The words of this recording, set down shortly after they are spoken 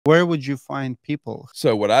Where would you find people?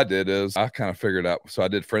 So what I did is I kind of figured out, so I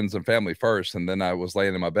did friends and family first, and then I was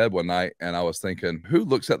laying in my bed one night and I was thinking, who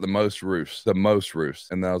looks at the most roofs? The most roofs.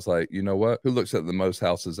 And then I was like, you know what? Who looks at the most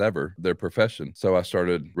houses ever? Their profession. So I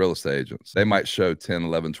started real estate agents. They might show 10,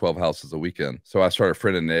 11, 12 houses a weekend. So I started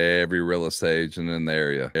friending every real estate agent in the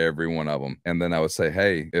area, every one of them. And then I would say,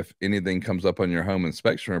 hey, if anything comes up on your home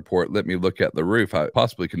inspection report, let me look at the roof. I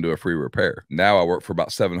possibly can do a free repair. Now I work for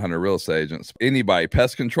about 700 real estate agents. Anybody,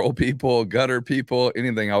 pest control people, gutter people,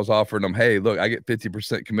 anything, I was offering them, hey, look, I get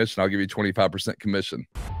 50% commission. I'll give you 25% commission.